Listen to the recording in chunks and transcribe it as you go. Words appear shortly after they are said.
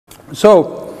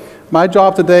So, my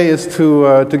job today is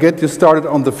to get you started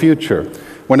on the future.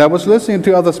 When I was listening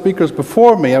to other speakers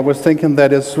before me, I was thinking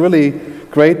that it's really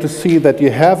great to see that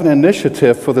you have an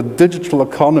initiative for the digital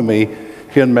economy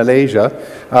here in Malaysia.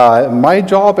 My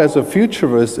job as a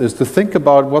futurist is to think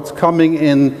about what's coming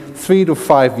in 3 to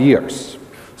 5 years.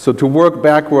 So to work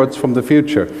backwards from the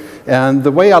future. And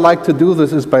the way I like to do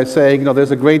this is by saying, you know,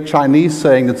 there's a great Chinese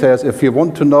saying that says, if you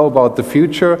want to know about the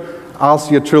future,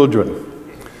 ask your children.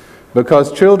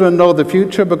 Because children know the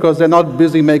future because they're not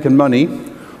busy making money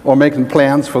or making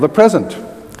plans for the present.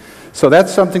 So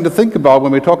that's something to think about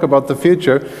when we talk about the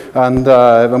future, and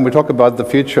when we talk about the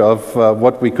future of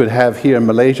what we could have here in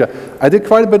Malaysia. I did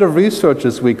quite a bit of research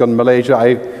this week on Malaysia.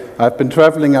 I've been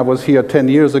traveling. I was here 10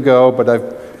 years ago, but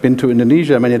I've been to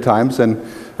Indonesia many times, and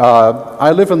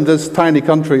I live in this tiny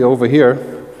country over here.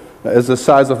 It's the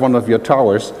size of one of your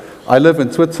towers. I live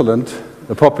in Switzerland,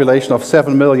 a population of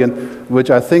 7 million, which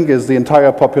I think is the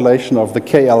entire population of the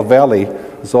KL Valley.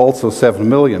 It's also 7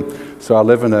 million. So I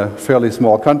live in a fairly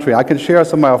small country. I can share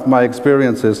some of my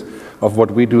experiences of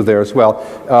what we do there as well.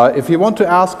 If you want to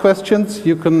ask questions,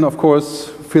 you can, of course,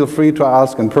 feel free to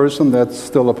ask in person. That's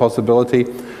still a possibility.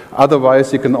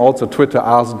 Otherwise, you can also Twitter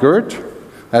Ask Gerd.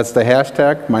 That's the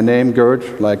hashtag. My name,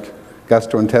 Gerd, like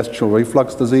gastrointestinal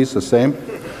reflux disease, the same.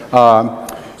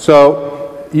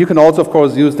 So you can also, of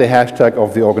course, use the hashtag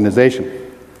of the organization.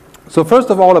 So first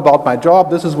of all, about my job,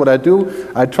 this is what I do.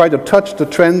 I try to touch the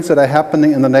trends that are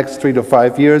happening in the next 3 to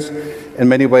 5 years. In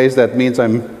many ways, that means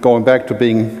I'm going back to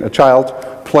being a child,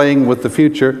 playing with the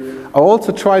future. I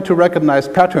also try to recognize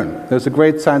pattern. There's a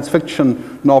great science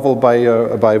fiction novel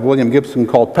by William Gibson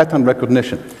called Pattern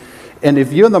Recognition. And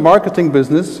if you're in the marketing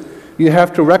business, you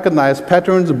have to recognize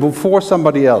patterns before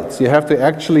somebody else. You have to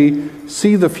actually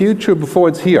see the future before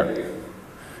it's here.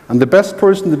 And the best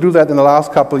person to do that in the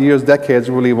last couple of years, decades,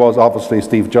 really was obviously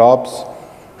Steve Jobs,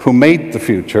 who made the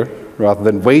future rather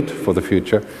than wait for the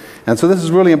future. And so this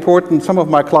is really important. Some of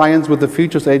my clients with the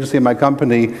Futures Agency in my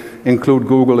company include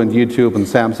Google and YouTube and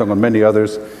Samsung and many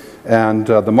others. And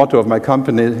the motto of my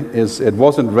company is, it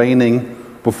wasn't raining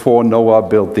before Noah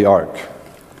built the ark.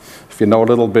 If you know a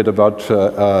little bit about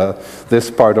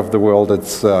this part of the world,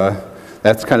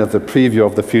 that's kind of the preview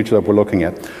of the future that we're looking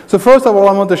at. So first of all,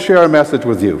 I want to share a message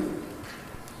with you.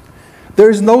 There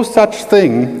is no such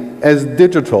thing as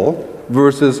digital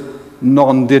versus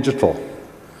non-digital.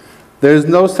 There is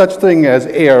no such thing as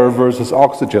air versus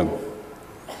oxygen.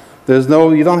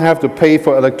 You don't have to pay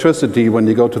for electricity when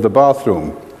you go to the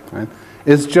bathroom. Right?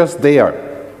 It's just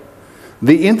there.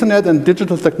 The internet and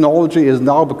digital technology is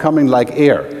now becoming like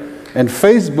air. And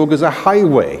Facebook is a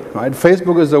highway, right?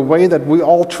 Facebook is a way that we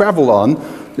all travel on.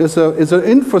 It's an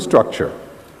infrastructure.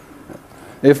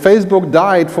 If Facebook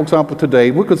died, for example,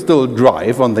 today, we could still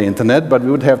drive on the internet, but we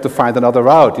would have to find another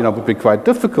route. You know, it would be quite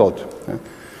difficult.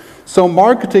 So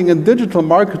marketing and digital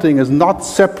marketing is not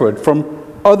separate from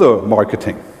other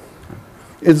marketing.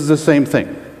 It's the same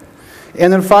thing.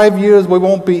 And in 5 years, we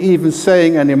won't be even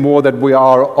saying anymore that we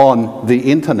are on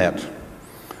the internet.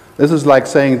 This is like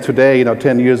saying today,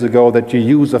 10 years ago, that you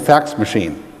use a fax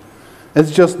machine. It's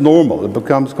just normal. It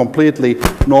becomes completely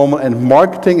normal, and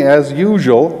marketing as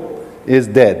usual is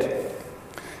dead.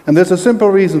 And there's a simple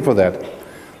reason for that.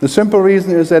 The simple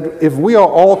reason is that if we are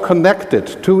all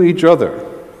connected to each other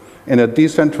in a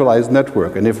decentralized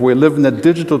network, and if we live in a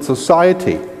digital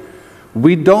society,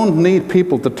 we don't need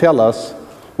people to tell us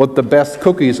what the best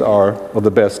cookies are or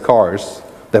the best cars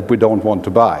that we don't want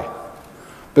to buy.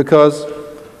 Because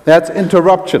that's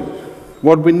interruption.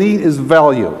 What we need is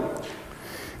value.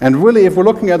 And really, if we're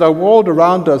looking at our world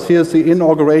around us, here's the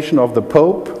inauguration of the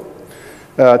Pope.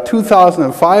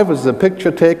 2005 is a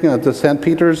picture taken at the St.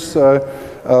 Peter's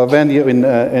venue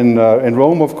in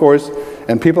Rome, of course,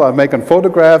 and people are making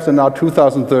photographs, and now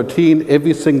 2013,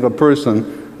 every single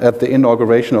person at the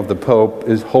inauguration of the Pope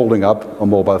is holding up a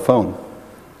mobile phone.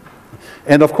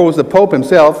 And of course, the Pope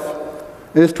himself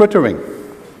is Twittering.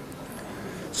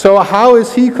 So how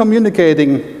is he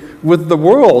communicating with the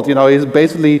world? He's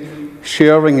basically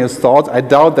sharing his thoughts. I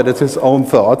doubt that it's his own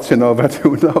thoughts, but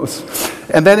who knows?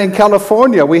 And then in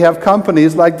California, we have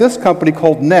companies like this company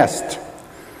called Nest.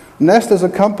 Nest is a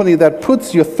company that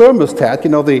puts your thermostat,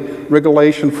 the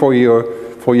regulation for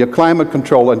your climate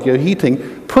control and your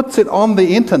heating, puts it on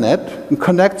the internet and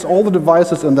connects all the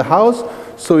devices in the house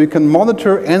so you can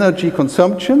monitor energy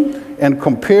consumption and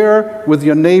compare with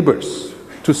your neighbors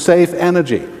to save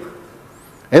energy.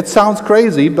 It sounds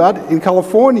crazy, but in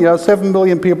California, 7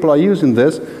 million people are using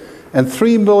this, and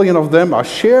 3 million of them are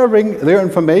sharing their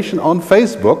information on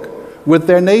Facebook with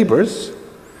their neighbors.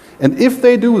 And if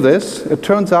they do this, it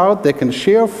turns out they can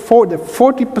share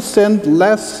 40%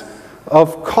 less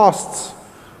of costs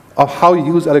of how you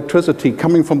use electricity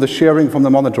coming from the sharing, from the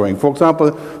monitoring. For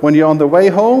example, when you're on the way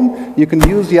home, you can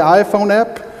use your iPhone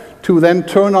app to then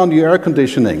turn on your air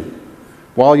conditioning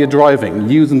while you're driving,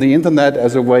 using the internet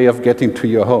as a way of getting to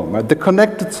your home. The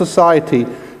connected society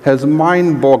has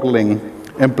mind-boggling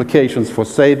implications for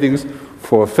savings,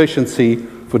 for efficiency,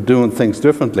 for doing things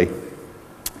differently.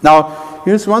 Now,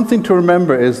 here's one thing to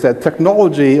remember is that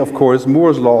technology, of course,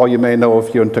 Moore's law, you may know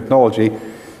if you're in technology,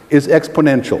 is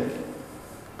exponential.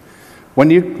 When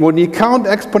you count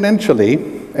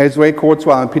exponentially, as Ray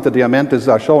Kurzweil and Peter Diamandis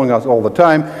are showing us all the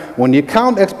time, when you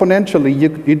count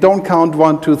exponentially, you don't count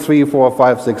 1, 2, 3, 4,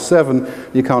 5, 6, 7.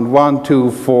 You count 1,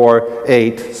 2, 4,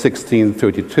 8, 16,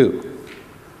 32.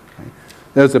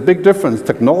 There's a big difference.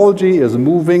 Technology is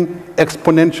moving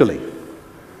exponentially.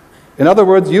 In other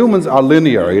words, humans are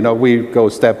linear. You know, we go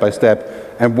step by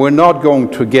step, and we're not going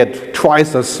to get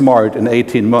twice as smart in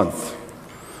 18 months.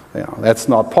 You know, that's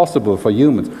not possible for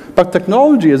humans. But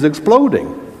technology is exploding.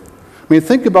 I mean,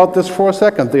 think about this for a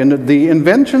second. The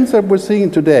inventions that we're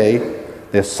seeing today,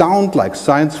 they sound like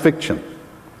science fiction.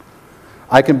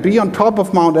 I can be on top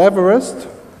of Mount Everest.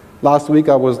 Last week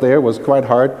I was there, it was quite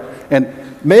hard. And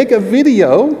make a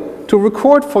video to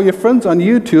record for your friends on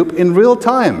YouTube in real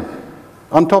time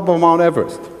on top of Mount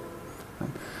Everest.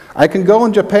 I can go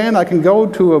in Japan, I can go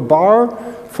to a bar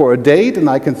for a date, and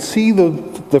I can see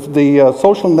the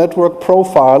social network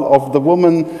profile of the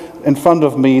woman in front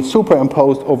of me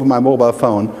superimposed over my mobile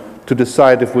phone to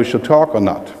decide if we should talk or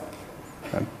not.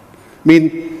 I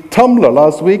mean, Tumblr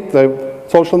last week, the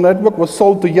social network, was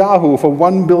sold to Yahoo for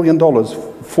 $1 billion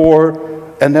for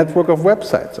a network of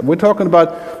websites. And we're talking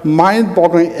about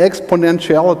mind-boggling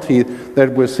exponentiality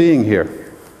that we're seeing here.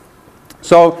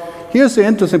 So here's the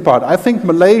interesting part. I think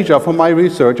Malaysia, from my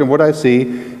research and what I see,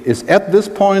 is at this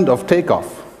point of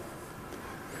takeoff.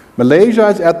 Malaysia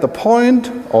is at the point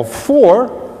of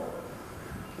 4,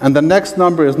 and the next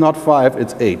number is not 5,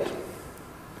 it's 8.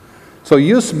 So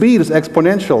your speed is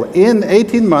exponential. In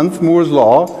 18 months, Moore's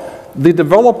law, the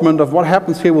development of what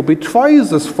happens here will be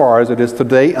twice as far as it is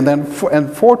today, and then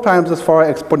 4 times as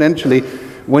far exponentially.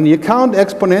 When you count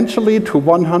exponentially to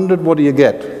 100, what do you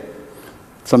get?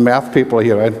 Some math people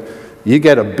here, right? You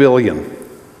get 1 billion.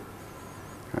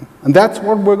 And that's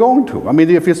what we're going to. I mean,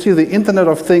 if you see the Internet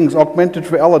of Things,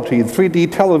 augmented reality,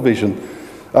 3D television,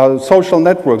 social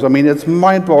networks, I mean, it's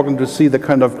mind-boggling to see the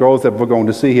kind of growth that we're going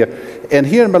to see here. And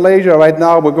here in Malaysia right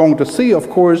now, we're going to see, of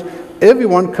course,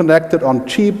 everyone connected on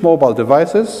cheap mobile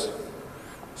devices,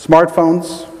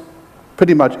 smartphones,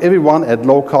 pretty much everyone at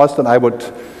low cost. And I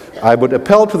would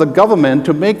appeal to the government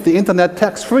to make the Internet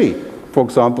tax-free, for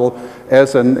example,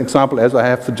 as I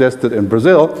have suggested in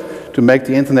Brazil, to make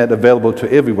the Internet available to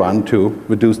everyone to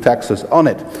reduce taxes on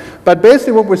it. But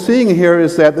basically what we're seeing here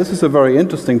is that this is a very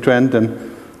interesting trend,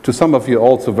 and to some of you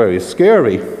also very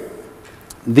scary.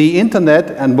 The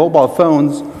Internet and mobile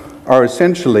phones are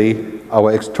essentially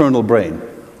our external brain.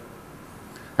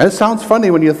 And it sounds funny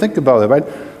when you think about it, right?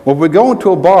 When we go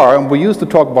into a bar, and we used to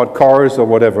talk about cars or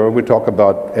whatever, we talk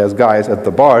about as guys at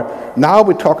the bar, now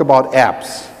we talk about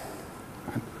apps.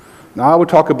 Now we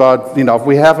talk about, you know, if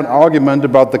we have an argument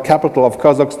about the capital of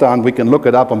Kazakhstan, we can look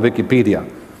it up on Wikipedia.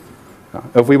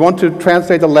 If we want to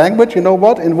translate a language, you know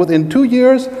what? Within 2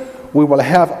 years, we will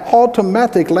have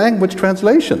automatic language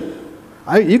translation.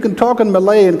 You can talk in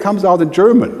Malay and it comes out in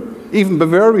German, even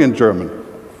Bavarian German.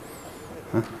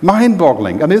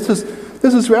 Mind-boggling. And this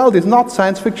is reality, it's not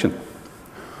science fiction.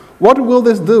 What will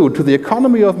this do to the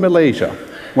economy of Malaysia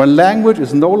when language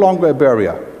is no longer a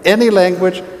barrier? Any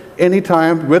language,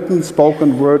 anytime, written,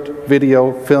 spoken, word,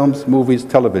 video, films, movies,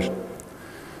 television.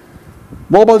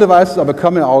 Mobile devices are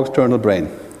becoming our external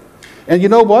brain. And you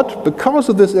know what? Because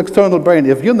of this external brain,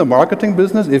 if you're in the marketing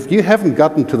business, if you haven't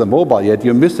gotten to the mobile yet,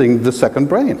 you're missing the second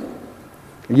brain.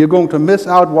 You're going to miss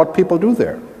out what people do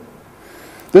there.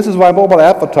 This is why mobile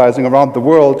advertising around the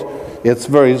world, it's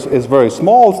very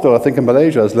small still. I think in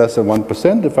Malaysia it's less than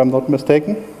 1%, if I'm not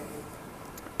mistaken.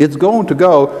 It's going to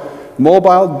go.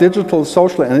 Mobile, digital,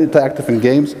 social, and interactive in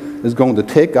games is going to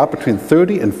take up between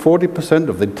 30 and 40%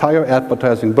 of the entire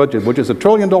advertising budget, which is $1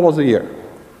 trillion a year.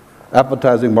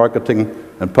 Advertising, marketing,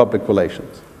 and public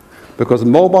relations. Because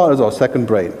mobile is our second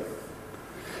brain.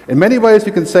 In many ways,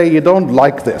 you can say you don't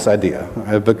like this idea,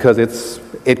 because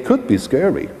it could be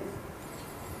scary.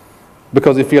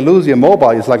 Because if you lose your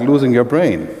mobile, it's like losing your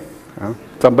brain.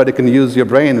 Somebody can use your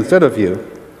brain instead of you.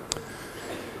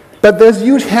 But there's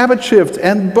huge habit shifts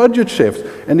and budget shifts.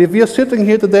 And if you're sitting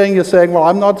here today and you're saying, well,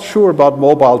 I'm not sure about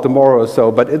mobile tomorrow or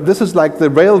so, but this is like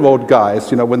the railroad guys.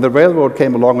 You know, when the railroad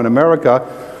came along in America,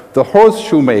 the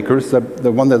horseshoe makers,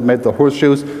 the one that made the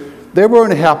horseshoes, They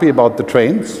weren't happy about the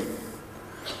trains.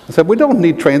 They said, we don't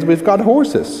need trains, we've got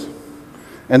horses.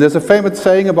 And there's a famous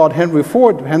saying about Henry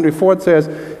Ford. Henry Ford says,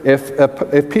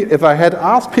 if I had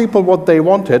asked people what they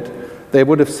wanted, they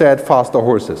would have said faster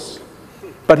horses.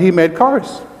 But he made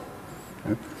cars.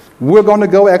 We're going to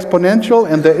go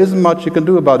exponential, and there isn't much you can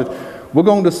do about it. We're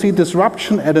going to see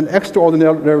disruption at an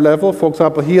extraordinary level. For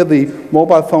example, here the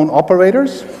mobile phone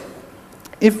operators.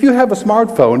 If you have a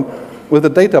smartphone with a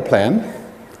data plan,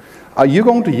 are you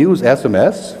going to use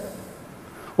SMS?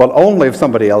 Well, only if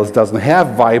somebody else doesn't have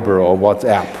Viber or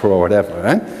WhatsApp or whatever,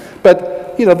 right?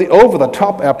 But, you know, the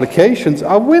over-the-top applications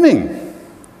are winning.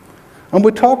 And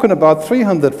we're talking about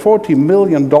 $340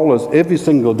 million every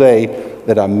single day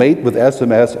that are made with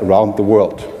SMS around the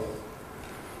world.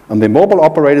 And the mobile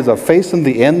operators are facing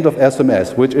the end of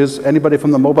SMS, which is, anybody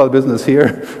from the mobile business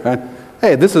here? Right?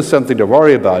 Hey, this is something to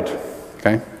worry about,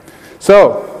 okay?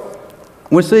 So,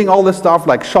 we're seeing all this stuff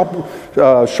like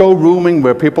showrooming,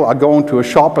 where people are going to a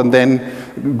shop and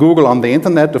then Google on the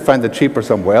internet to find it cheaper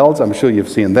somewhere else. I'm sure you've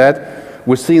seen that.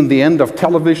 We're seeing the end of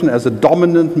television as a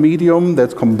dominant medium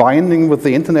that's combining with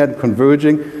the internet,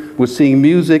 converging. We're seeing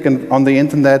music on the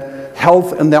internet,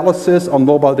 health analysis on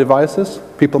mobile devices,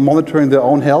 people monitoring their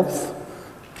own health,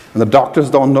 and the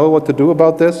doctors don't know what to do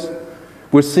about this.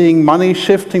 We're seeing money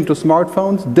shifting to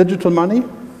smartphones, digital money.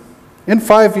 In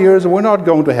 5 years, we're not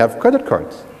going to have credit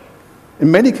cards. In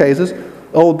many cases,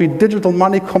 it will be digital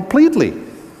money completely.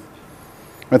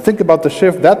 And think about the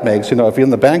shift that makes. You know, if you're in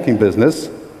the banking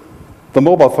business, the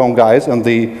mobile phone guys and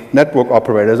the network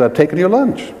operators are taking your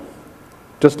lunch.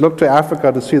 Just look to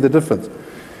Africa to see the difference.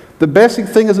 The basic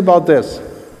thing is about this.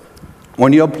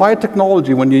 When you apply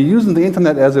technology, when you're using the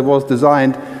internet as it was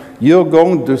designed, you're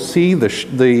going to see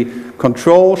the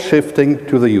control shifting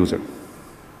to the user.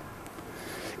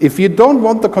 If you don't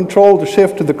want the control to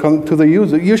shift to the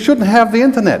user, you shouldn't have the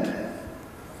internet.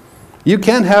 You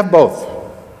can't have both.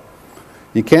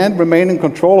 You can't remain in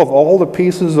control of all the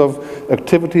pieces of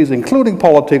activities, including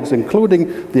politics,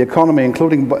 including the economy,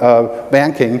 including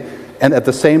banking, and at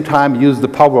the same time use the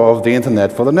power of the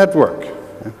internet for the network.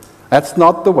 That's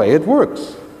not the way it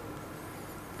works.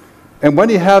 And when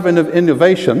you have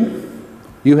innovation,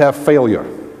 you have failure.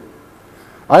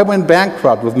 I went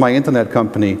bankrupt with my internet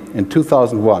company in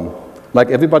 2001, like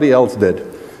everybody else did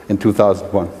in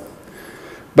 2001.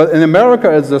 But in America,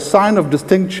 it's a sign of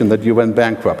distinction that you went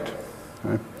bankrupt.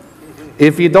 Right?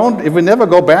 If we never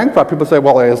go bankrupt, people say,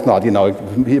 well, it's not, you know,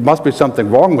 it must be something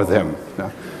wrong with him.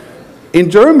 Yeah. In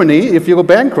Germany, if you go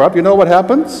bankrupt, you know what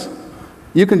happens?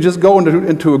 You can just go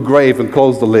into a grave and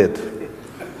close the lid.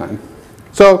 Right?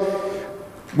 So,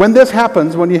 when this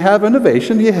happens, when you have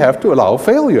innovation, you have to allow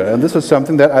failure. And this is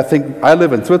something that I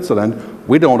live in Switzerland,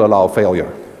 we don't allow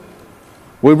failure.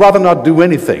 We'd rather not do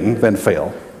anything than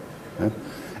fail. Okay?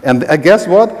 And guess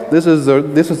what? This is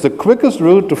the quickest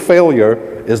route to failure,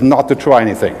 is not to try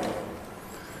anything.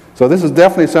 So this is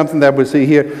definitely something that we see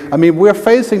here. I mean, we're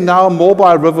facing now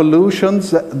mobile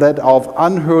revolutions that are of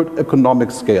unheard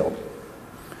economic scale.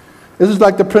 This is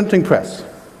like the printing press.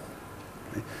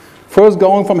 First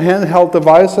going from handheld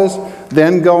devices,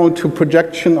 then going to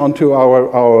projection onto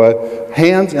our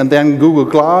hands, and then Google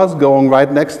Glass going right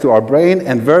next to our brain,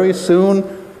 and very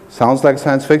soon, sounds like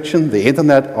science fiction, the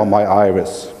internet on my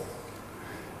iris.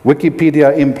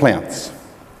 Wikipedia implants.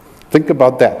 Think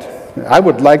about that. I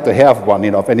would like to have one,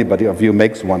 you know, if anybody of you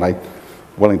makes one, I'm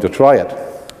willing to try it.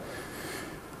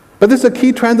 But this is a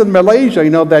key trend in Malaysia,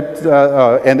 you know, that,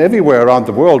 and everywhere around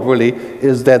the world really,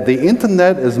 is that the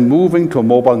internet is moving to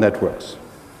mobile networks.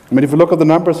 I mean, if you look at the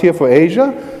numbers here for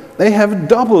Asia, they have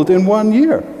doubled in 1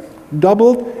 year.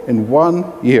 Doubled in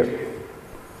 1 year.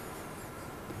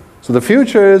 So the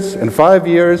future is, in 5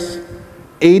 years,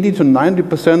 80 to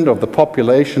 90% of the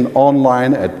population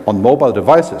online on mobile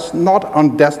devices, not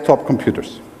on desktop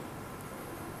computers.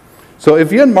 So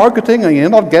if you're in marketing and you're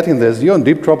not getting this, you're in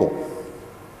deep trouble.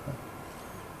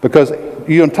 Because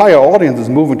your entire audience is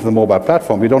moving to the mobile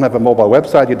platform. You don't have a mobile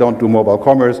website, you don't do mobile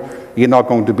commerce, you're not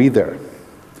going to be there.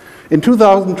 In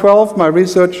 2012, my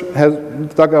research has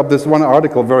dug up this one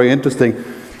article, very interesting,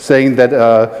 saying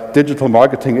that digital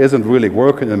marketing isn't really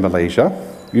working in Malaysia.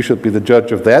 You should be the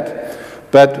judge of that.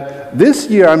 But this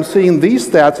year I'm seeing these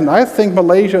stats, and I think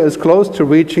Malaysia is close to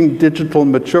reaching digital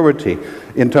maturity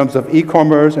in terms of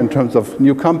e-commerce, in terms of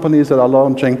new companies that are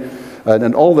launching,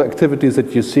 and all the activities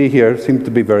that you see here seem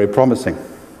to be very promising.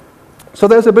 So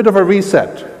there's a bit of a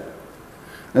reset.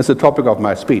 That's the topic of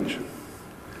my speech.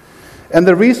 And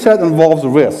the reset involves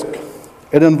risk.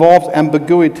 It involves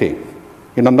ambiguity,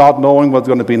 you know, not knowing what's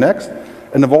going to be next.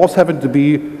 It involves having to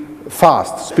be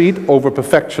fast. Speed over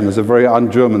perfection is a very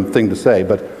un-German thing to say,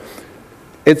 but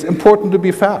It's important to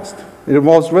be fast. It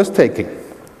involves risk-taking.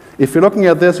 If you're looking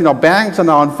at this, banks are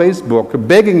now on Facebook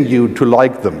begging you to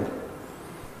like them.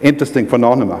 Interesting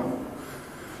phenomena.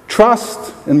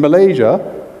 Trust in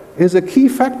Malaysia is a key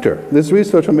factor. This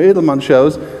research from Edelman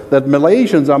shows that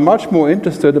Malaysians are much more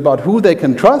interested about who they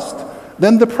can trust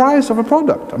than the price of a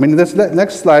product. I mean, this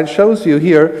next slide shows you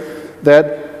here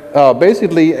that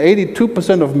basically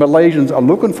 82% of Malaysians are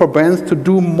looking for brands to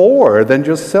do more than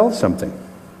just sell something.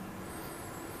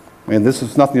 I mean, this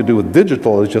has nothing to do with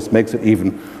digital, it just makes it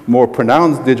even more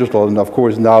pronounced digital. And of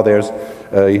course, now there's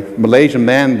a Malaysian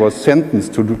man was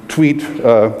sentenced to tweet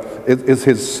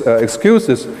his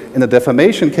excuses in a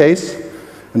defamation case.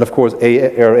 And of course,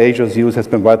 AirAsia's use has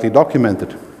been widely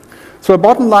documented. So the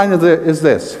bottom line is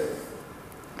this.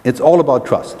 It's all about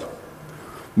trust.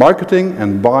 Marketing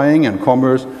and buying and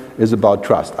commerce is about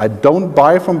trust. I don't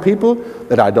buy from people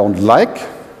that I don't like.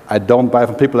 I don't buy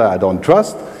from people that I don't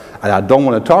trust. And I don't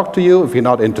want to talk to you if you're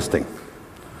not interesting.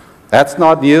 That's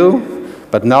not you,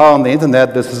 but now on the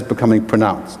internet this is becoming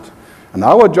pronounced. And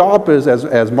our job is,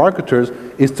 as marketers,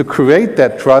 is to create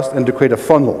that trust and to create a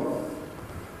funnel.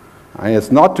 And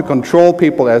it's not to control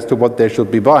people as to what they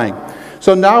should be buying.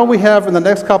 So now we have, in the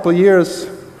next couple of years,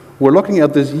 we're looking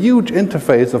at this huge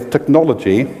interface of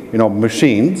technology,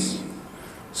 machines,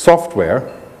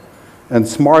 software, and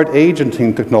smart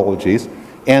agenting technologies,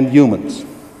 and humans.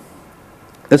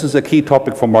 This is a key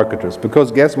topic for marketers, because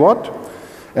guess what?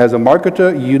 As a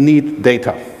marketer, you need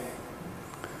data.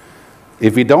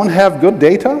 If you don't have good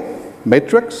data,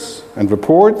 metrics and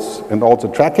reports and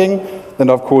also tracking, then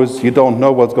of course you don't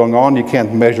know what's going on, you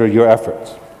can't measure your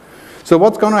efforts. So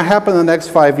what's going to happen in the next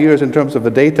 5 years in terms of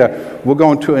the data? We're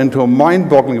going into a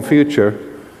mind-boggling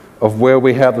future of where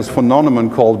we have this phenomenon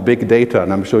called big data,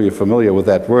 and I'm sure you're familiar with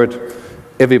that word.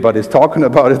 Everybody's talking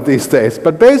about it these days.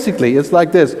 But basically, it's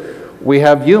like this. We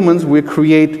have humans, we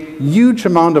create huge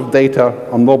amount of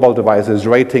data on mobile devices,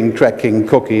 rating, tracking,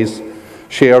 cookies,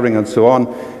 sharing, and so on.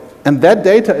 And that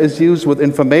data is used with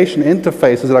information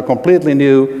interfaces that are completely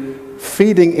new,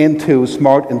 feeding into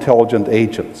smart, intelligent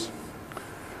agents.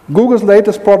 Google's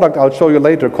latest product, I'll show you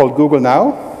later, called Google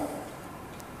Now.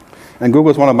 And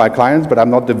Google's one of my clients, but I'm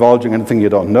not divulging anything you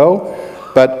don't know.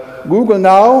 But Google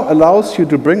Now allows you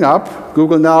to bring up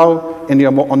Google Now on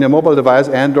your mobile device,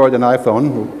 Android and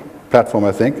iPhone, platform,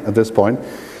 I think, at this point.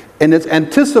 And it's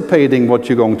anticipating what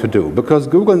you're going to do, because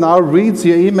Google Now reads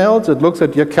your emails, it looks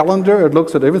at your calendar, it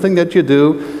looks at everything that you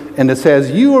do, and it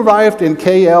says, you arrived in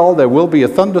KL, there will be a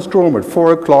thunderstorm at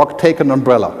 4 o'clock, take an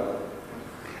umbrella.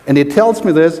 And it tells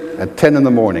me this at 10 in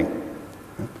the morning.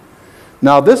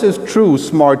 Now, this is true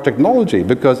smart technology,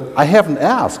 because I haven't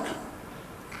asked.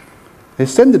 They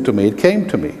sent it to me, it came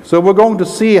to me. So we're going to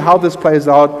see how this plays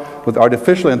out with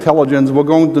artificial intelligence. We're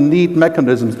going to need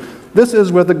mechanisms. This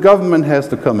is where the government has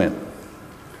to come in.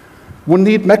 We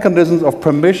need mechanisms of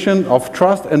permission, of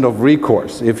trust, and of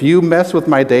recourse. If you mess with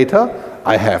my data,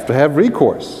 I have to have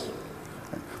recourse.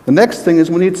 The next thing is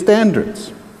we need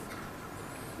standards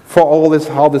for all this,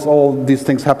 how all these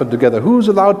things happen together. Who's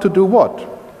allowed to do what?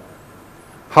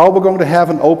 How we're going to have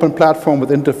an open platform with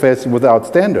interface without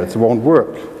standards? It won't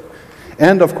work.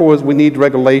 And of course, we need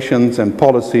regulations and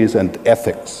policies and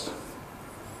ethics.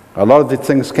 A lot of these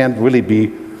things can't really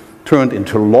be turned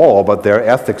into law, but they're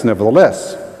ethics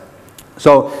nevertheless.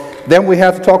 So then we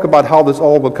have to talk about how this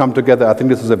all will come together. I think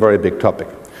this is a very big topic.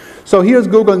 So here's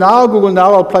Google Now. Google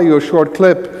Now, I'll play you a short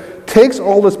clip, takes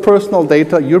all this personal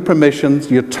data, your permissions,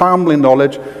 your timely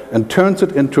knowledge, and turns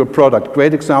it into a product.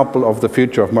 Great example of the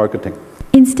future of marketing.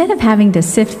 Instead of having to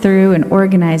sift through and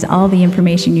organize all the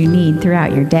information you need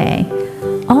throughout your day,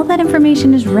 all that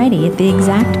information is ready at the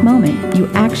exact moment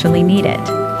you actually need it.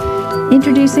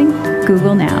 Introducing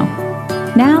Google Now.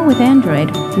 Now with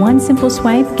Android, one simple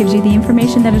swipe gives you the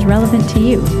information that is relevant to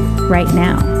you right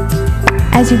now.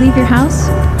 As you leave your house,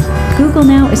 Google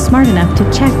Now is smart enough to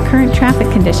check current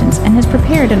traffic conditions and has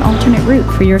prepared an alternate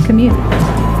route for your commute.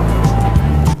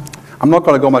 I'm not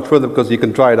going to go much further because you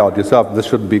can try it out yourself. This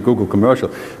shouldn't be a Google commercial.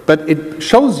 But it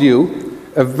shows you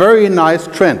a very nice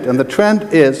trend. And the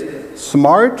trend is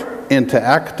smart,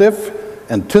 interactive,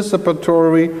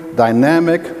 anticipatory,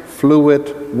 dynamic,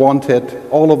 fluid, wanted,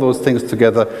 all of those things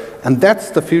together. And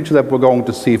that's the future that we're going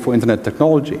to see for internet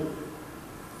technology.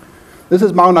 This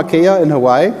is Mauna Kea in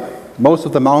Hawaii. Most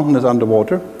of the mountain is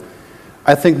underwater.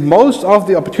 I think most of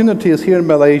the opportunity is here in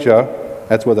Malaysia.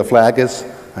 That's where the flag is.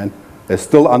 And they're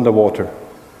still underwater.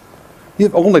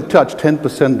 You've only touched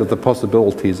 10% of the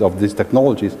possibilities of these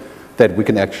technologies that we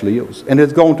can actually use. And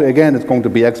it's going to, again, it's going to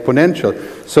be exponential.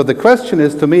 So the question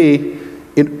is to me,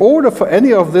 in order for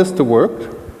any of this to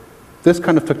work, this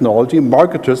kind of technology,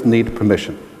 marketers need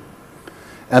permission.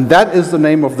 And that is the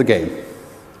name of the game: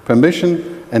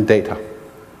 permission and data.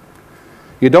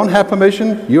 You don't have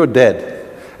permission, you're dead.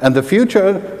 And the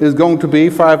future is going to be,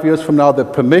 5 years from now,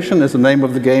 that permission is the name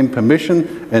of the game: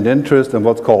 permission and interest in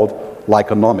what's called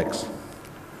likeonomics.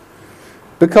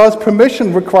 Because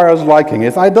permission requires liking.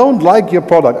 If I don't like your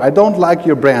product, I don't like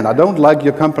your brand, I don't like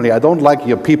your company, I don't like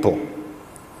your people,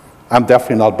 I'm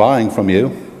definitely not buying from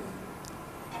you.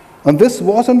 And this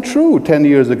wasn't true 10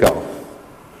 years ago.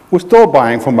 We're still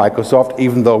buying from Microsoft,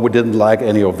 even though we didn't like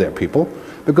any of their people,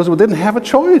 because we didn't have a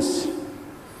choice.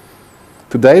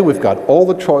 Today, we've got all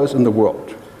the choice in the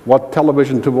world: what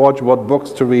television to watch, what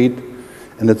books to read,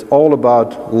 and it's all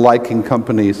about liking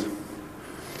companies.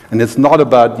 And it's not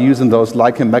about using those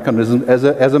liking mechanisms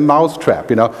as a mousetrap.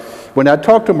 You know, when I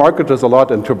talk to marketers a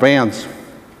lot and to brands,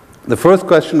 the first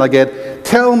question I get: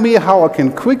 tell me how I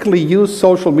can quickly use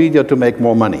social media to make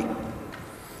more money.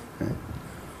 Okay?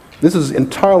 This is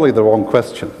entirely the wrong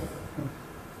question.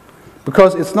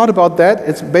 Because it's not about that,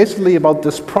 it's basically about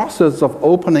this process of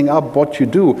opening up what you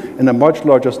do in a much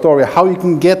larger story, how you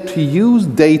can get to use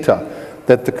data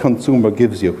that the consumer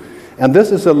gives you. And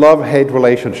this is a love-hate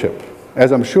relationship.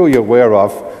 As I'm sure you're aware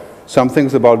of, some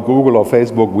things about Google or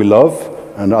Facebook we love,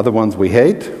 and other ones we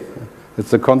hate.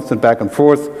 It's a constant back and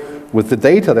forth with the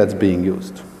data that's being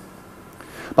used.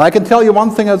 But I can tell you one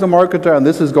thing as a marketer, and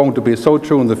this is going to be so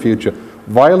true in the future: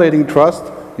 violating trust,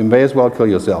 you may as well kill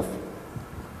yourself.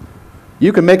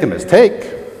 You can make a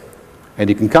mistake, and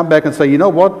you can come back and say, you know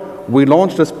what, we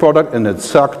launched this product and it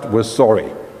sucked, we're sorry.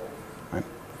 Right?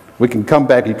 We can come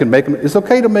back, you can make it's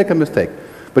okay to make a mistake.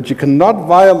 But you cannot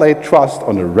violate trust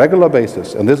on a regular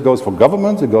basis. And this goes for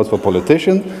governments, it goes for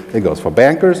politicians, it goes for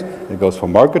bankers, it goes for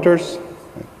marketers.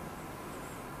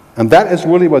 And that is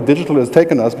really what digital has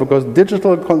taken us, because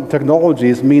digital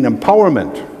technologies mean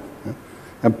empowerment.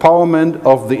 Empowerment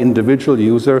of the individual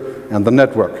user and the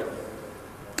network.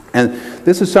 And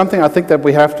this is something I think that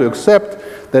we have to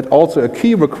accept, that also a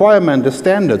key requirement is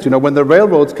standards. You know, when the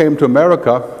railroads came to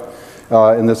America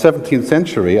in the 17th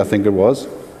century, I think it was,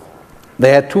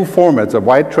 they had two formats: a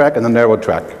wide track and a narrow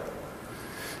track.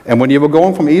 And when you were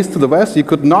going from east to the west, you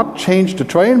could not change the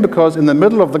train, because in the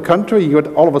middle of the country, you would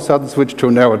all of a sudden switch to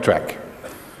a narrow track.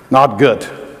 Not good.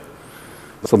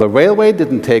 So the railway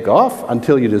didn't take off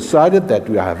until you decided that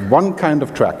you have one kind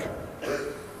of track.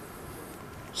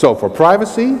 So for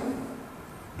privacy,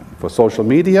 for social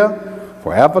media,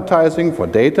 for advertising, for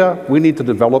data, we need to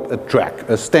develop a track,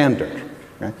 a standard.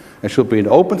 Okay? It should be an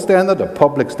open standard, a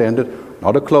public standard,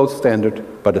 not a closed standard,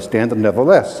 but a standard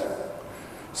nevertheless.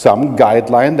 Some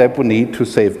guideline that we need to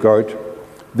safeguard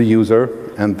the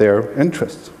user and their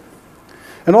interests.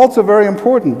 And also very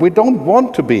important, we don't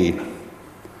want to be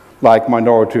like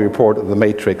Minority Report or The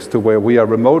Matrix, to where we are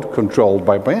remote controlled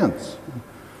by brands.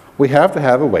 We have to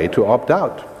have a way to opt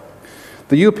out.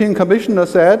 The European Commissioner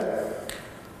said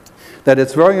that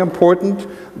it's very important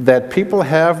that people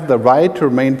have the right to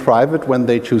remain private when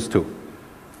they choose to.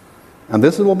 And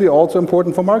this will be also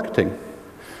important for marketing.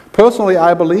 Personally,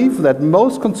 I believe that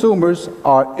most consumers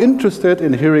are interested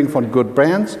in hearing from good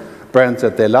brands, brands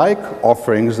that they like,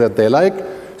 offerings that they like.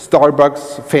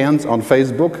 Starbucks fans on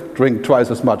Facebook drink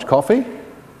twice as much coffee.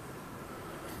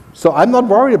 So I'm not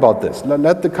worried about this.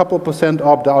 Let the couple percent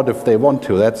opt out if they want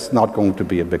to. That's not going to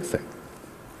be a big thing.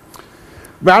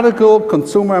 Radical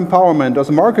consumer empowerment. As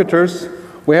marketers,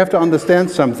 we have to understand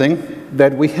something,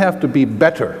 that we have to be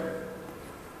better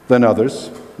than others,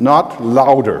 not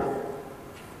louder.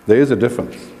 There is a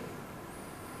difference.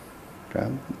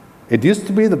 Okay? It used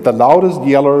to be that the loudest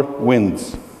yeller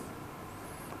wins.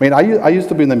 I mean, I used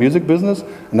to be in the music business,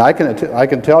 and I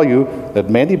can tell you that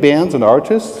many bands and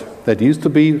artists that used to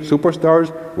be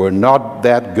superstars were not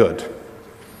that good.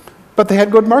 But they had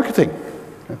good marketing.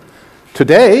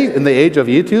 Today, in the age of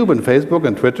YouTube and Facebook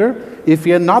and Twitter, if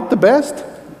you're not the best,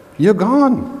 you're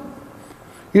gone.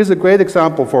 Here's a great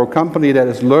example for a company that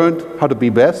has learned how to be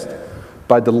best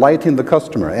by delighting the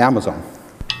customer: Amazon.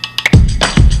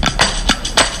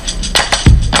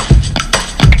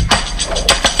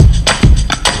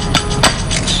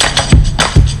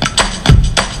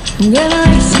 I'm gonna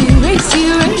race you, race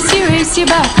you, race you, race you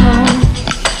back home.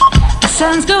 The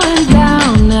sun's going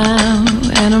down now,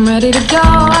 and I'm ready to go,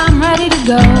 I'm ready to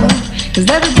go. Cause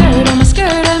there's a dirt on my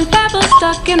skirt and pebbles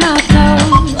stuck in our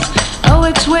toes. Oh,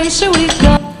 which way should we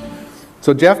go?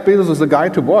 So Jeff Bezos is a guy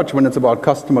to watch when it's about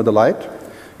customer delight.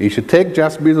 You should take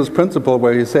Jeff Bezos' principle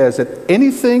where he says that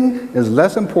anything is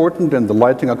less important than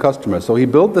delighting a customer. So he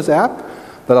built this app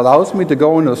that allows me to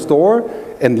go in a store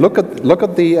and look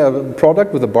at the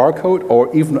product with a barcode,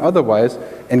 or even otherwise,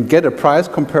 and get a price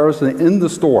comparison in the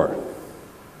store.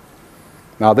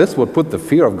 Now this would put the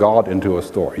fear of God into a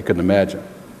store, you can imagine.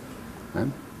 Right?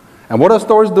 And what are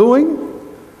stores doing?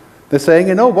 They're saying,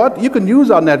 you know what, you can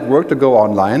use our network to go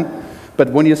online,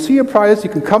 but when you see a price, you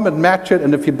can come and match it,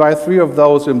 and if you buy 3 of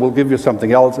those, and we'll give you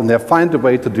something else, and they'll find a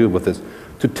way to deal with this,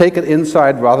 to take it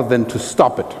inside rather than to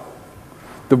stop it.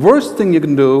 The worst thing you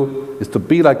can do is to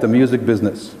be like the music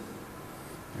business.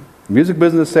 The music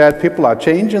business said people are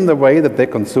changing the way that they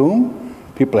consume,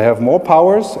 people have more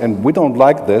powers, and we don't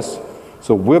like this,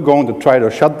 so we're going to try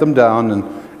to shut them down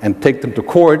and take them to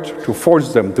court to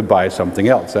force them to buy something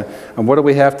else. And what do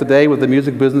we have today with the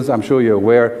music business? I'm sure you're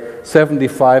aware,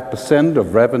 75%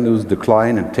 of revenues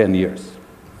decline in 10 years.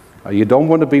 You don't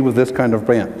want to be with this kind of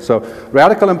brand. So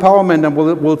radical empowerment, and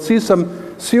we'll see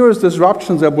some serious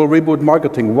disruptions that will reboot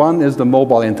marketing. One is the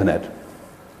mobile internet.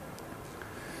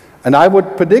 And I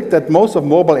would predict that most of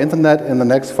mobile internet in the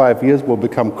next 5 years will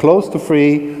become close to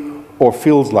free or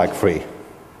feels like free,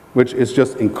 which is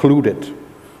just included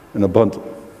in a bundle.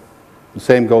 The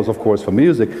same goes, of course, for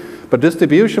music. But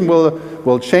distribution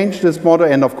will change this model,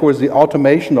 and of course the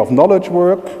automation of knowledge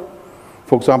work,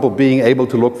 for example, being able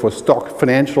to look for stock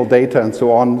financial data and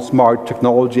so on. Smart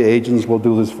technology agents will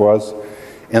do this for us.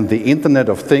 And the Internet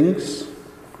of Things,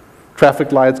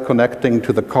 traffic lights connecting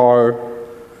to the car,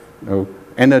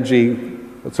 energy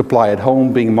supply at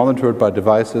home being monitored by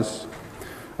devices.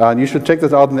 And you should check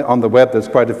this out on the web. There's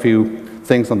quite a few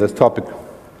things on this topic.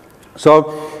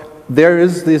 So there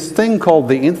is this thing called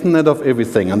the Internet of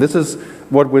Everything, and this is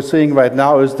what we're seeing right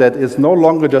now, is that it's no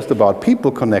longer just about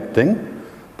people connecting,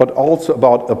 but also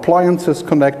about appliances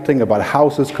connecting, about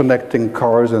houses connecting,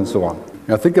 cars, and so on.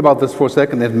 Now think about this for a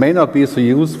second. It may not be so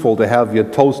useful to have your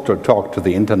toaster talk to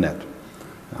the Internet.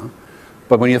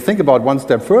 But when you think about one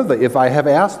step further, if I have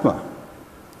asthma,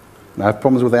 and I have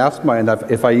problems with asthma, and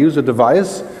if I use a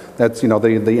device, that's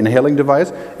the inhaling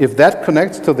device, if that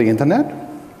connects to the Internet,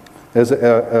 there's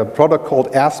a product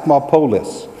called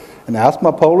Asthmapolis. And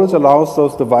Asthmapolis allows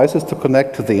those devices to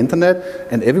connect to the Internet,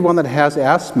 and everyone that has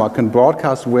asthma can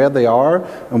broadcast where they are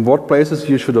and what places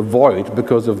you should avoid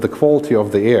because of the quality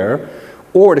of the air,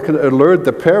 or it can alert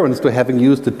the parents to having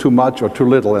used it too much or too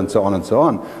little, and so on and so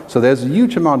on. So there's a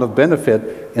huge amount of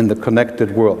benefit in the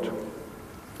connected world.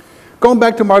 Going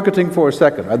back to marketing for a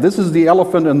second, this is the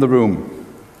elephant in the room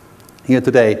here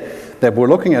today, that we're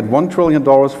looking at $1 trillion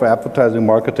for advertising,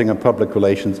 marketing, and public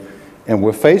relations, and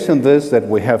we're facing this, that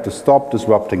we have to stop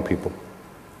disrupting people.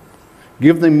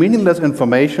 Give them meaningless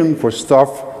information for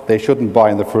stuff they shouldn't buy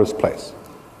in the first place.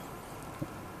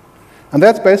 And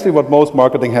that's basically what most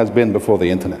marketing has been before the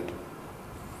Internet.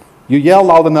 You yell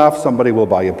loud enough, somebody will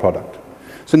buy your product.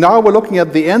 So now we're looking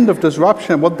at the end of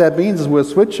disruption. What that means is we're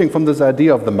switching from this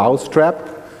idea of the mousetrap,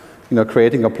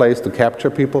 creating a place to capture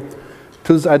people,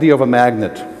 to this idea of a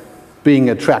magnet, being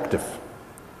attractive.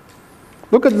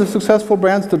 Look at the successful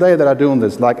brands today that are doing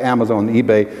this, like Amazon,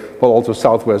 eBay, but also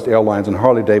Southwest Airlines and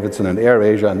Harley-Davidson and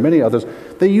AirAsia and many others.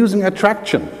 They're using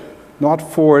attraction, not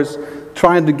force,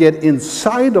 trying to get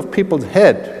inside of people's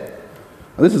head.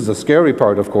 Now, this is the scary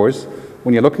part, of course,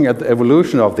 when you're looking at the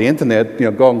evolution of the Internet,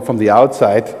 going from the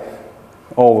outside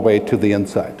all the way to the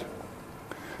inside.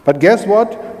 But guess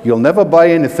what? You'll never buy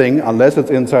anything unless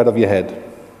it's inside of your head.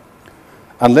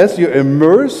 Unless you're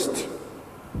immersed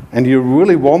and you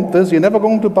really want this, you're never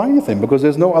going to buy anything because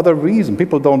there's no other reason.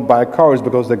 People don't buy cars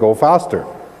because they go faster.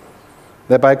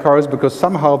 They buy cars because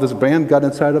somehow this brand got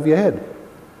inside of your head.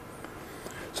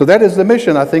 So that is the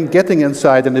mission, I think, getting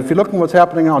inside. And if you look at what's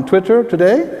happening on Twitter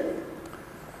today,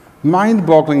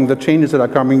 mind-boggling the changes that are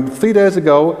coming. 3 days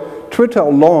ago, Twitter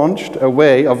launched a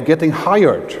way of getting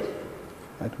hired.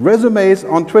 Right? Resumes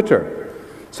on Twitter.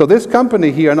 So this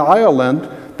company here in Ireland,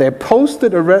 they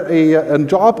posted a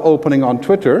job opening on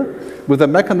Twitter with a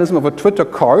mechanism of a Twitter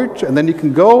card, and then you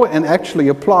can go and actually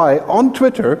apply on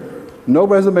Twitter. No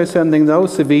resume sending, no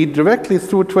CV, directly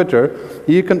through Twitter.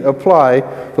 You can apply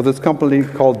for this company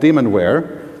called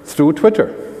Demonware through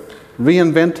Twitter,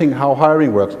 reinventing how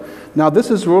hiring works. Now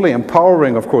this is really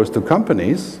empowering, of course, to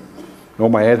companies. No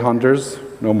more headhunters,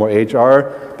 no more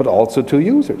HR, but also to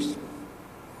users.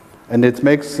 And it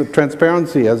makes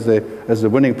transparency as a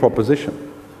winning proposition.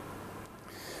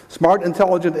 Smart,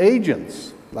 intelligent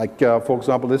agents, like, for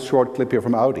example, this short clip here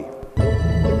from Audi.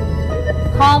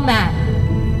 Call Matt.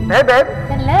 Hey, babe.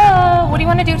 Hello. What do you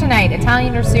want to do tonight?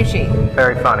 Italian or sushi?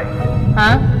 Very funny.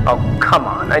 Huh? Oh, come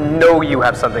on. I know you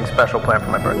have something special planned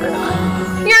for my birthday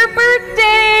tonight. Your birthday!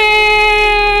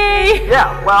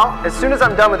 Yeah, well, as soon as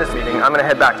I'm done with this meeting, I'm going to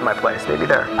head back to my place. Maybe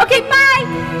there. Okay, bye!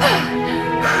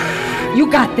 You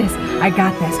got this. I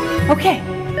got this. Okay.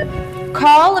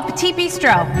 Call a Petit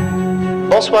Bistro.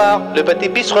 Bonsoir, le petit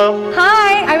bistrot.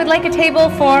 Hi, I would like a table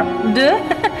for deux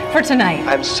for tonight.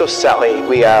 I'm so sorry,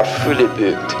 we are fully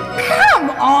booked. Come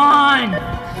on!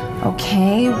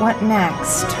 Okay, what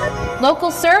next?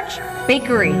 Local search,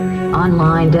 bakery.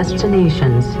 Online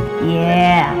destinations.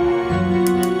 Yeah.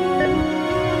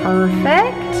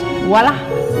 Perfect. Voila.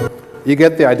 You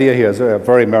get the idea here. It's a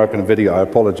very American video. I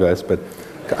apologize, but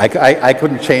I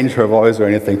couldn't change her voice or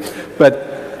anything. But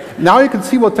now you can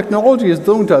see what technology is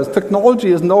doing to us. Technology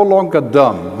is no longer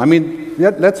dumb. I mean,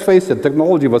 let's face it,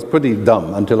 technology was pretty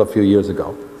dumb until a few years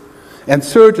ago. And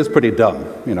search is pretty dumb,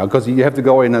 you know, because you have to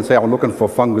go in and say, I'm looking for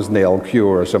fungus nail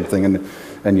cure or something,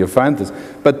 and you find this.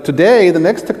 But today, the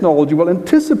next technology will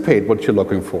anticipate what you're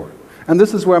looking for. And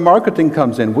this is where marketing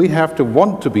comes in. We have to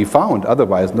want to be found,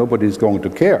 otherwise nobody's going to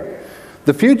care.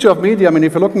 The future of media, I mean,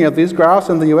 if you're looking at these graphs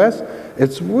in the US,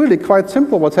 it's really quite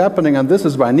simple what's happening, and this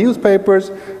is why newspapers,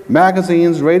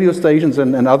 magazines, radio stations,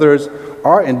 and others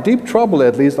are in deep trouble,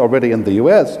 at least already in the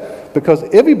US, because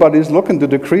everybody's looking to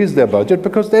decrease their budget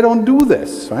because they don't do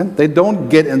this, right? They don't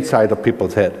get inside of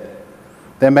people's head.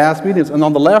 They're mass mediums, and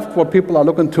on the left, what people are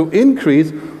looking to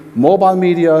increase: mobile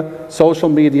media, social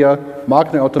media,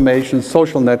 marketing automation,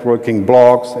 social networking,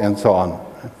 blogs, and so on.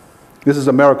 This is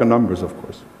American numbers, of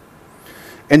course.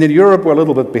 And in Europe, we're a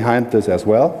little bit behind this as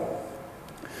well.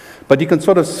 But you can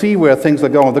sort of see where things are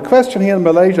going. The question here in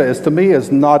Malaysia is, to me,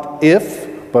 is not if,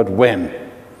 but when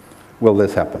will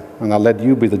this happen? And I'll let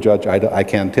you be the judge. I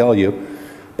can't tell you.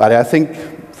 But I think,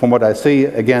 from what I see,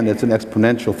 again, it's an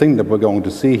exponential thing that we're going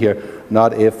to see here.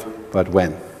 Not if, but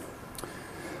when.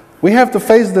 We have to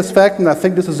face this fact, and I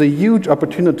think this is a huge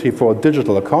opportunity for a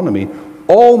digital economy.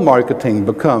 All marketing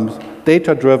becomes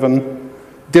data-driven,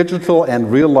 digital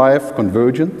and real-life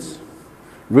convergence,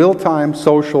 real-time,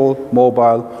 social,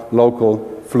 mobile,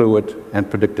 local, fluid, and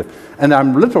predictive. And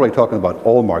I'm literally talking about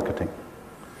all marketing.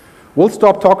 We'll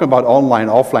stop talking about online,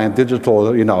 offline,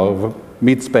 digital, you know,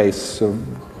 meat space,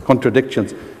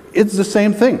 contradictions. It's the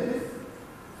same thing.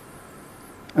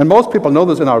 And most people know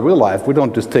this in our real life. We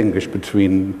don't distinguish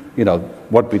between, you know,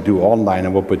 what we do online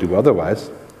and what we do otherwise.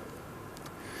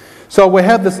 So we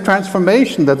have this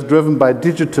transformation that's driven by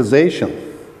digitization.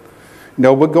 You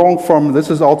know, we're going from, this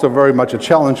is also very much a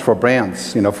challenge for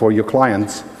brands, you know, for your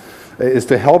clients, is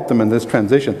to help them in this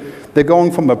transition. They're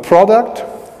going from a product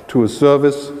to a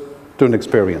service to an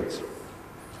experience.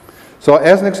 So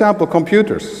as an example,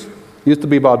 computers used to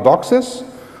be about boxes,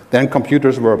 then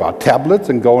computers were about tablets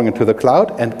and going into the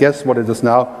cloud, and guess what it is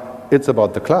now? It's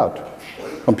about the cloud.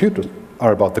 Computers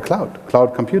are about the cloud,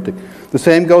 cloud computing. The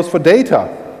same goes for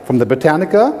data, from the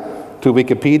Britannica to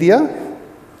Wikipedia,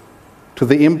 to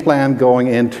the implant going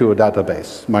into a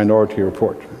database, Minority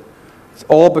Report. It's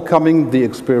all becoming the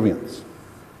experience.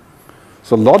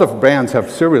 So a lot of brands have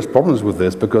serious problems with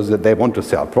this because they want to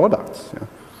sell products. Yeah.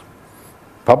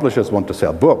 Publishers want to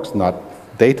sell books, not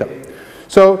data.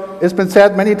 So it's been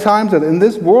said many times that in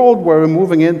this world where we're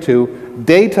moving into,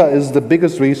 data is the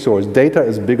biggest resource. Data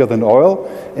is bigger than oil.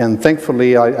 And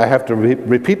thankfully, I have to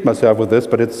repeat myself with this,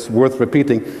 but it's worth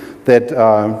repeating, that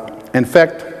in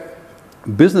fact,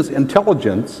 business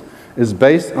intelligence is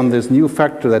based on this new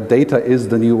factor that data is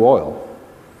the new oil.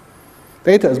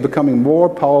 Data is becoming more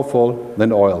powerful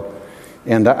than oil.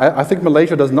 And I think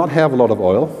Malaysia does not have a lot of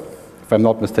oil. If I'm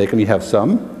not mistaken, we have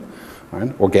some,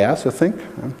 right? Or gas, I think.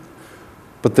 Right?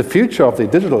 But the future of the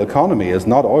digital economy is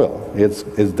not oil, it's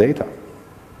data.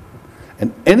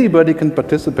 And anybody can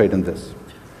participate in this.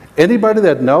 Anybody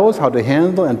that knows how to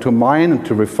handle and to mine and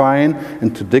to refine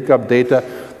and to dig up data,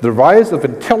 the rise of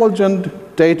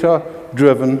intelligent,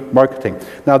 data-driven marketing.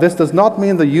 Now, this does not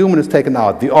mean the human is taken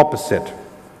out, the opposite.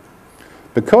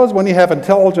 Because when you have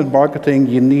intelligent marketing,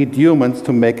 you need humans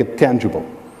to make it tangible,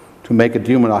 to make it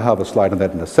human. I'll have a slide on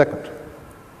that in a second.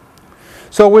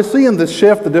 So we're seeing this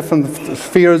shift, the different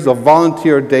spheres of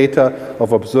volunteer data,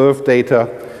 of observed data,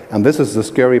 and this is the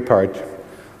scary part,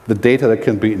 the data that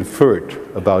can be inferred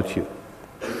about you.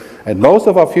 And most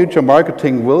of our future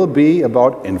marketing will be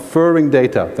about inferring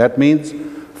data. That means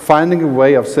finding a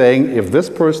way of saying, if this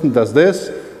person does this,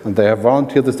 and they have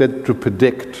volunteered this data, to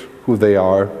predict who they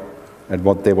are and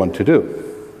what they want to do.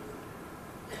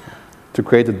 To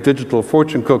create a digital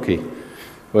fortune cookie,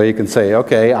 where you can say,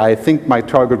 okay, I think my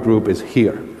target group is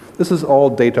here. This is all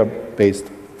data-based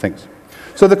things.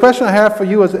 So the question I have for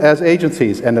you as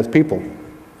agencies and as people,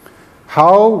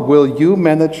 how will you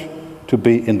manage to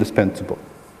be indispensable?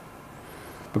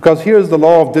 Because here's the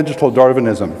law of digital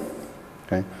Darwinism.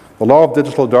 Okay? The law of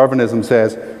digital Darwinism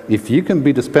says, if you can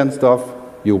be dispensed of,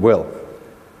 you will.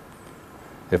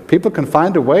 If people can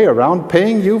find a way around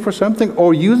paying you for something,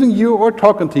 or using you, or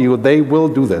talking to you, they will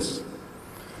do this.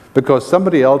 because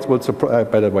somebody else will supply a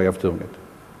better way of doing it.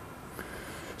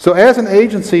 So as an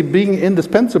agency, being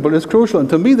indispensable is crucial, and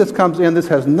to me this comes in, this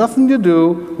has nothing to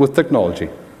do with technology.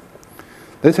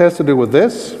 This has to do with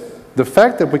this, the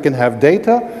fact that we can have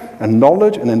data and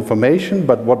knowledge and information,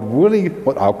 but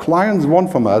what our clients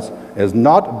want from us is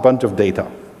not a bunch of data.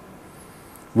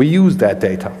 We use that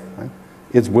data. Right?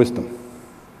 It's wisdom,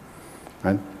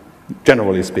 right?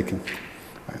 Generally speaking.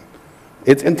 Right?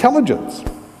 It's intelligence.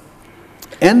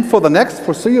 And for the next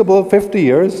foreseeable 50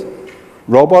 years,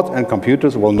 robots and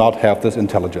computers will not have this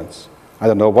intelligence. I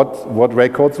don't know what Ray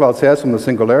Kurzweil says from the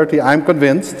singularity. I'm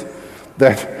convinced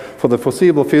that for the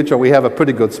foreseeable future, we have a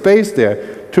pretty good space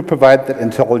there to provide that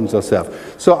intelligence ourselves.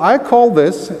 So I call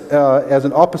this, as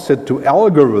an opposite to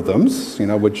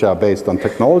algorithms, which are based on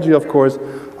technology, of course,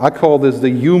 I call this the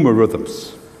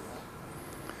humorithms.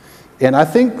 And I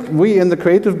think we in the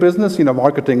creative business,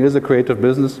 marketing is a creative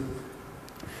business,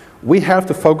 we have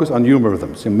to focus on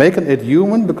humorithms, making it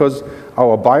human because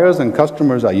our buyers and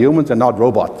customers are humans and not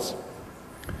robots.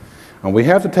 And we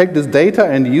have to take this data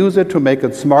and use it to make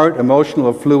it smart,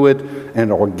 emotional, fluid,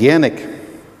 and organic.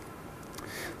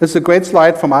 This is a great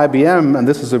slide from IBM, and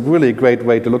this is a really great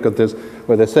way to look at this,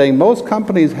 where they're saying most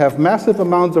companies have massive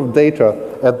amounts of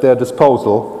data at their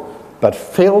disposal, but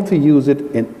fail to use it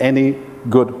in any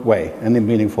good way, any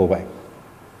meaningful way.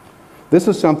 This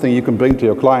is something you can bring to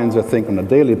your clients, I think, on a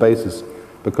daily basis,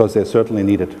 because they certainly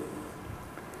need it.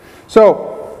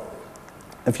 So,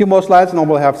 a few more slides and then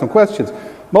we'll have some questions.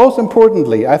 Most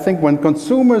importantly, I think when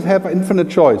consumers have infinite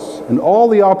choice and all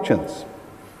the options,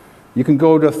 you can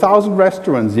go to 1,000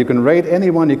 restaurants, you can rate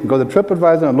anyone, you can go to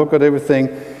TripAdvisor and look at everything.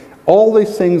 All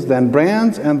these things, then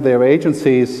brands and their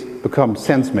agencies become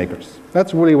sense makers.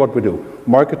 That's really what we do.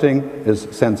 Marketing is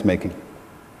sense making.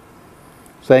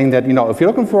 Saying that, if you're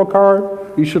looking for a car,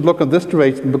 you should look at this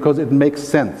direction because it makes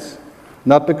sense.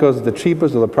 Not because the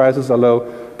cheapest or the prices are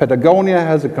low. Patagonia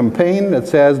has a campaign that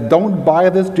says, don't buy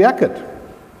this jacket.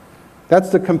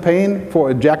 That's the campaign for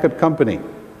a jacket company.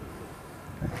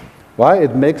 Why?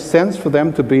 It makes sense for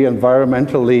them to be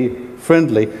environmentally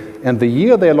friendly. And the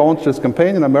year they launched this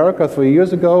campaign in America 3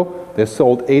 years ago, they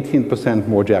sold 18%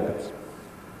 more jackets.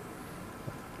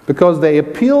 Because they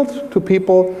appealed to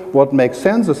people what makes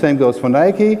sense. The same goes for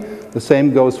Nike, the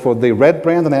same goes for the Red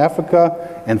brand in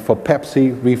Africa, and for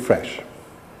Pepsi Refresh.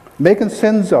 Making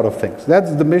sense out of things.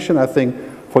 That's the mission, I think,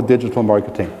 for digital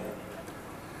marketing.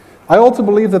 I also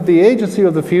believe that the agency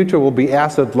of the future will be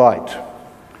asset light.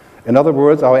 In other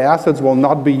words, our assets will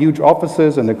not be huge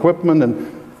offices and equipment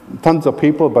and tons of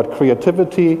people, but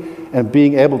creativity and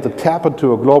being able to tap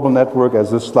into a global network,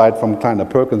 as this slide from Kleiner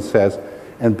Perkins says,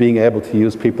 and being able to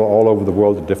use people all over the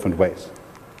world in different ways.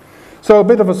 So a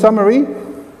bit of a summary.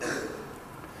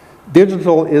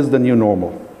 Digital is the new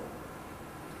normal.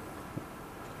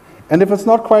 And if it's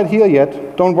not quite here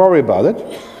yet, don't worry about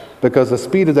it, because the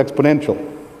speed is exponential.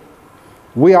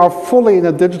 We are fully in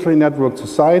a digitally networked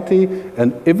society,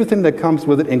 and everything that comes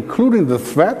with it, including the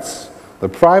threats, the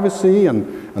privacy,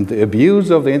 and the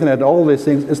abuse of the internet, all these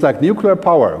things, it's like nuclear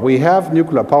power. We have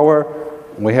nuclear power,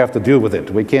 and we have to deal with it.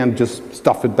 We can't just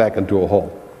stuff it back into a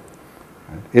hole.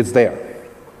 It's there.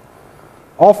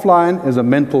 Offline is a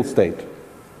mental state.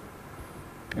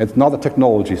 It's not a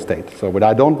technology state. So what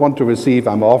I don't want to receive,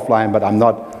 I'm offline, but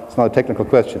it's not a technical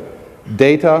question.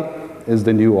 Data is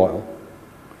the new oil.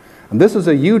 And this is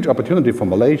a huge opportunity for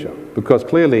Malaysia, because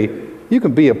clearly you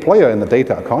can be a player in the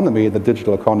data economy, the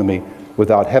digital economy,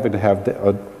 without having to have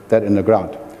that in the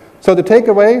ground. So the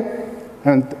takeaway,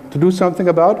 and to do something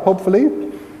about, hopefully,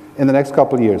 in the next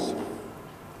couple of years.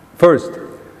 First,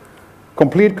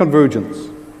 complete convergence.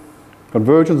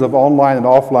 Convergence of online and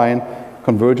offline,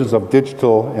 convergence of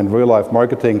digital and real-life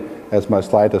marketing, as my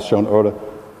slide has shown earlier.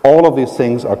 All of these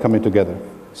things are coming together.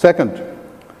 Second,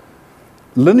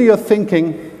 linear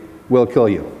thinking will kill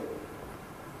you.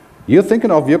 You're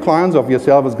thinking of your clients, of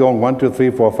yourself as going 1, 2, 3,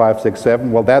 4, 5, 6,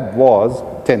 7. Well, that was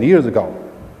 10 years ago.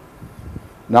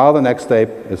 Now the next step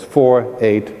is 4,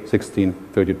 8, 16,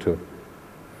 32.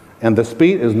 And the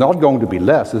speed is not going to be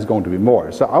less, it's going to be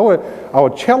more. So our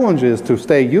challenge is to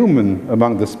stay human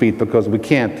among the speed, because we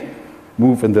can't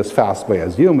move in this fast way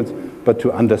as humans, but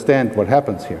to understand what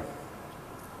happens here.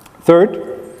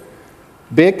 Third,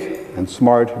 big and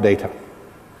smart data.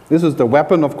 This is the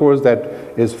weapon, of course, that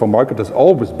is for marketers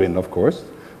always been, of course.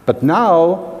 But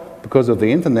now, because of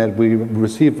the internet, we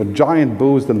receive a giant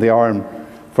boost in the arm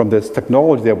from this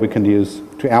technology that we can use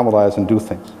to analyze and do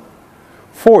things.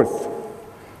 Fourth,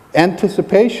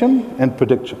 anticipation and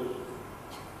prediction.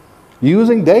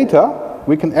 Using data,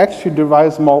 we can actually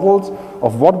devise models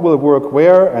of what will work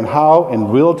where and how in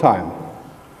real time.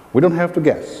 We don't have to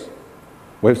guess.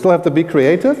 We still have to be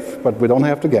creative, but we don't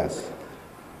have to guess.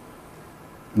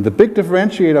 And the big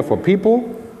differentiator for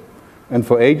people and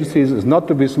for agencies is not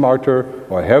to be smarter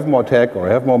or have more tech or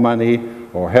have more money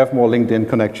or have more LinkedIn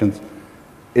connections,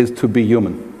 is to be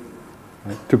human,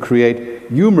 right? To create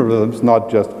human rhythms, not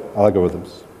just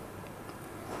algorithms.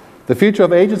 The future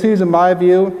of agencies, in my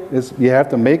view, is you have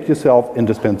to make yourself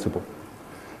indispensable.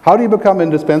 How do you become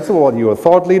indispensable? Well, you're a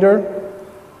thought leader,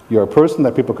 you're a person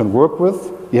that people can work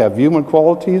with, you have human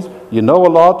qualities, you know a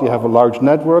lot, you have a large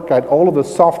network, right? All of the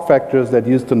soft factors that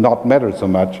used to not matter so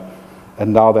much,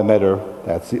 and now they matter.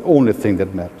 That's the only thing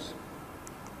that matters.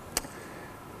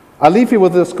 I'll leave you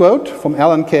with this quote from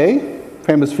Alan Kay,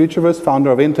 famous futurist,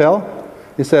 founder of Intel.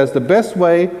 He says, "The best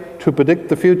way to predict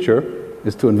the future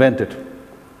is to invent it."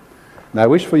 And I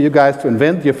wish for you guys to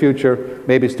invent your future,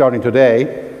 maybe starting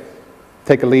today.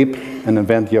 Take a leap and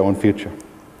invent your own future.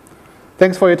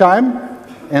 Thanks for your time,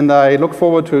 and I look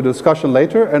forward to a discussion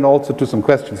later and also to some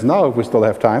questions now if we still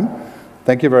have time.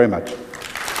 Thank you very much.